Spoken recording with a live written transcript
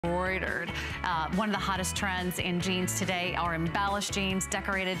Embroidered. One of the hottest trends in jeans today are embellished jeans,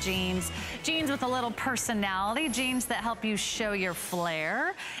 decorated jeans, jeans with a little personality, jeans that help you show your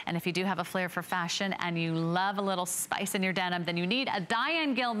flair. And if you do have a flair for fashion and you love a little spice in your denim, then you need a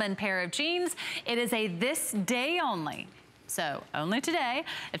Diane Gilman pair of jeans. It is a this day only. So only today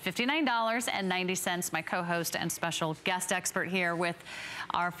at $59.90. My co-host and special guest expert here with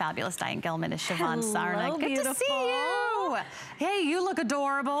our fabulous Diane Gilman is Siobhan Sarna. Good to see you. Hey, you look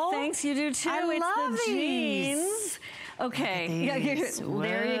adorable. Thanks, you do too. I love the these. jeans. Okay,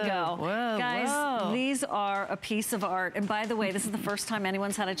 there you go. Whoa, guys, whoa. These are a piece of art. And by the way, this is the first time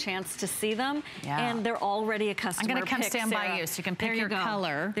anyone's had a chance to see them. Yeah. And they're already a customer pick. I'm gonna come stand Sarah. by you so you can pick your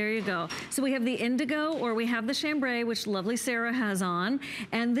color. There you go. So we have the indigo, or we have the chambray, which lovely Sarah has on.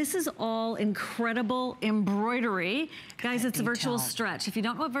 And this is all incredible embroidery. Guys, it's a virtual stretch. If you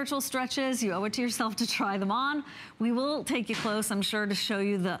don't know what virtual stretch is, you owe it to yourself to try them on. We will take you close, I'm sure, to show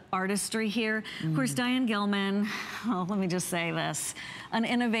you the artistry here. Of course, Diane Gilman, let me just say this, an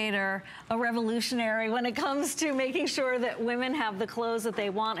innovator, a revolutionary when it comes to making sure that women have the clothes that they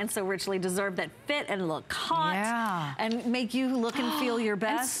want and so richly deserve, that fit and look hot and make you look and feel your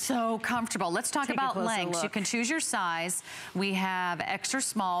best. And so comfortable. Let's talk about lengths. You can choose your size. We have extra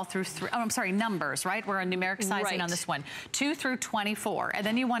small through numbers, right? We're on numeric sizing on this one. 2 through 24. And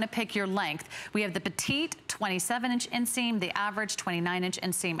then you want to pick your length. We have the petite 27-inch inseam, the average 29-inch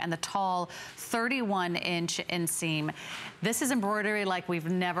inseam, and the tall 31-inch inseam. This is embroidery like we've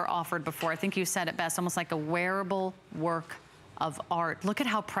never offered before. I think you said it best, almost like a wearable work of art. Look at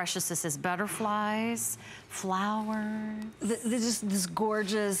how precious this is. Butterflies, flowers. Just this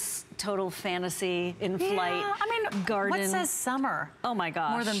gorgeous total fantasy in flight. I mean, garden. What says summer? Oh my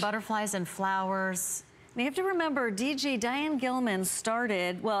gosh. More than butterflies and flowers. You have to remember, Diane Gilman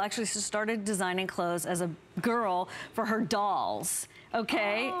started, well, actually she started designing clothes as a girl for her dolls.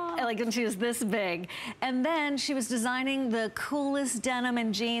 Okay, like when she was this big. And then she was designing the coolest denim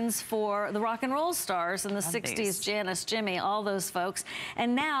and jeans for the rock and roll stars in the 60s, Janis, Jimmy, all those folks.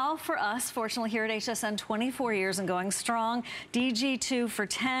 And now for us, fortunately here at HSN, 24 years and going strong, DG2 for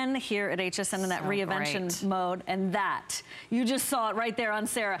 10 here at HSN in that reinvention mode. And that, you just saw it right there on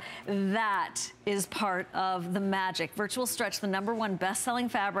Sarah, that is part of the magic. Virtual stretch, the #1 best-selling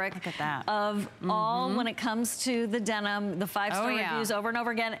fabric of all when it comes to the denim, the 5-star reviews over and over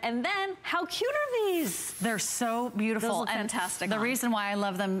again. And then, how cute are these? They're so beautiful. Those look fantastic. The reason why I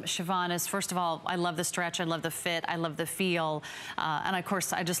love them, Siobhan, is first of all, I love the stretch, I love the fit, I love the feel. And of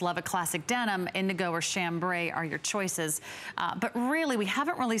course, I just love a classic denim. Indigo or chambray are your choices. But really, we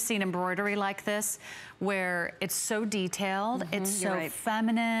haven't really seen embroidery like this, where it's so detailed, it's so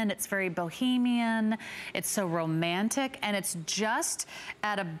feminine, it's very bohemian, it's so romantic, and it's just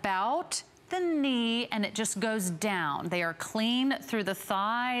at about the knee, and it just goes down. They are clean through the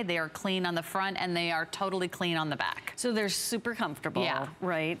thigh, they are clean on the front, and they are totally clean on the back. So they're super comfortable,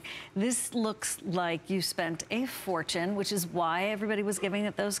 right? This looks like you spent a fortune, which is why everybody was giving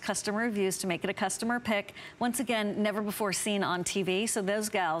it those customer reviews to make it a customer pick. Once again, never before seen on TV, so those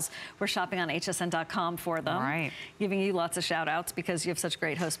gals were shopping on hsn.com for them. Giving you lots of shout outs because you have such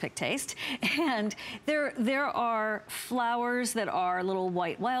great host pick taste. And there are flowers that are little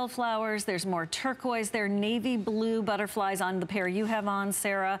white wildflowers. There's more turquoise there, navy blue butterflies on the pair you have on,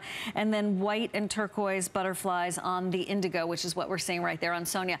 Sarah, and then white and turquoise butterflies on the indigo, which is what we're seeing right there on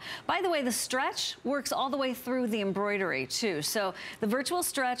Sonia. By the way, the stretch works all the way through the embroidery too. So the virtual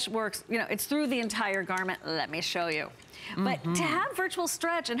stretch works, you know, it's through the entire garment. Let me show you. But to have virtual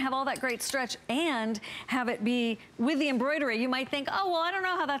stretch and have all that great stretch and have it be with the embroidery, you might think, oh, well, I don't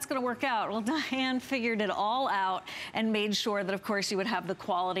know how that's gonna work out. Well, Diane figured it all out and made sure that, of course, you would have the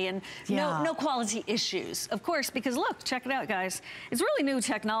quality and no quality issues. Of course, because look, check it out, guys. It's really new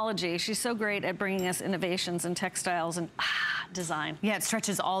technology. She's so great at bringing us innovations in textiles and design. Yeah, it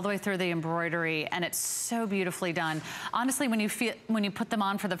stretches all the way through the embroidery, and it's so beautifully done. Honestly, when you put them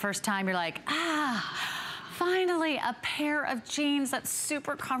on for the first time, you're like, finally, a pair of jeans that's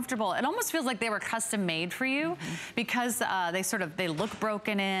super comfortable. It almost feels like they were custom made for you because they look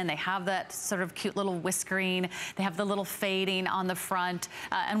broken in. They have that sort of cute little whiskering. They have the little fading on the front.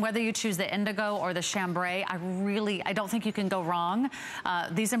 And whether you choose the indigo or the chambray, I don't think you can go wrong.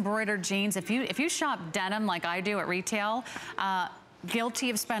 These embroidered jeans, if you shop denim like I do at retail, guilty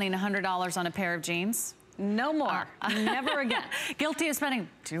of spending $100 on a pair of jeans. No more. Never again. Guilty of spending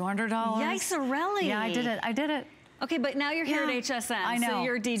 $200. Yikes-a-relly. Yeah, I did it. Okay, but now you're here at HSN, I know. so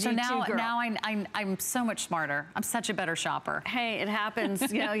you're a DG2 so now, girl. now I'm so much smarter. I'm such a better shopper. Hey, it happens.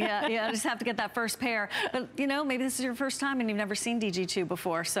 You know, yeah, I just have to get that first pair. But you know, maybe this is your first time and you've never seen DG2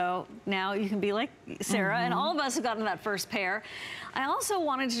 before. So now you can be like Sarah and all of us who got in that first pair. I also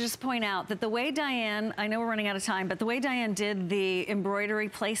wanted to just point out that the way Diane, I know we're running out of time, but the way Diane did the embroidery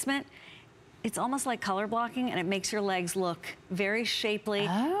placement, it's almost like color blocking, and it makes your legs look very shapely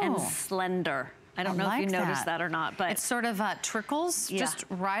and slender. I don't know if you noticed that or not, but it's sort of trickles just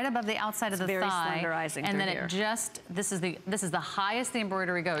right above the outside of the very thigh, slenderizing and then here. it just this is the highest the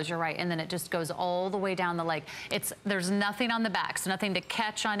embroidery goes. You're right, and then it just goes all the way down the leg. There's nothing on the back, so nothing to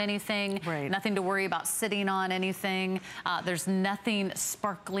catch on anything, nothing to worry about sitting on anything. There's nothing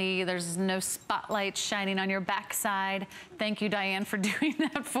sparkly. There's no spotlight shining on your backside. Thank you, Diane, for doing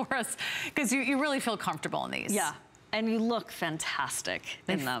that for us, because you really feel comfortable in these. Yeah. And you look fantastic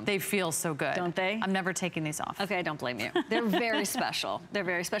in them. They feel so good. Don't they? I'm never taking these off. Okay, I don't blame you. They're very special. They're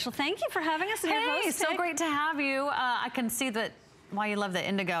very special. Thank you for having us in your host. So great to have you. I can see that why you love the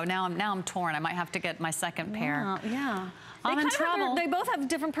indigo. Now I'm torn. I might have to get my second pair. Yeah. I'm in trouble. They both have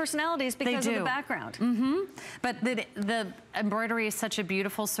different personalities because of the background. But the embroidery is such a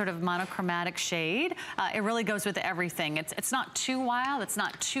beautiful sort of monochromatic shade. It really goes with everything. It's not too wild. It's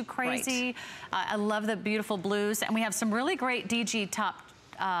not too crazy. I love the beautiful blues. And we have some really great DG top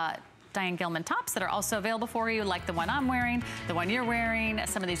Diane Gilman tops that are also available for you, like the one I'm wearing, the one you're wearing,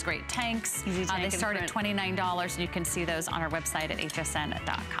 some of these great tanks. They start at $29, and you can see those on our website at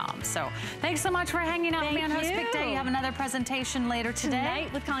hsn.com. So thanks so much for hanging out with me on Host Pick Day. You have another presentation later today.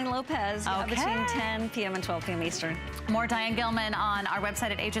 Tonight with Colleen Lopez between 10 p.m. and 12 p.m. Eastern. More Diane Gilman on our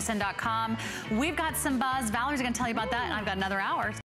website at hsn.com. We've got some buzz. Valerie's going to tell you about that, and I've got another hour.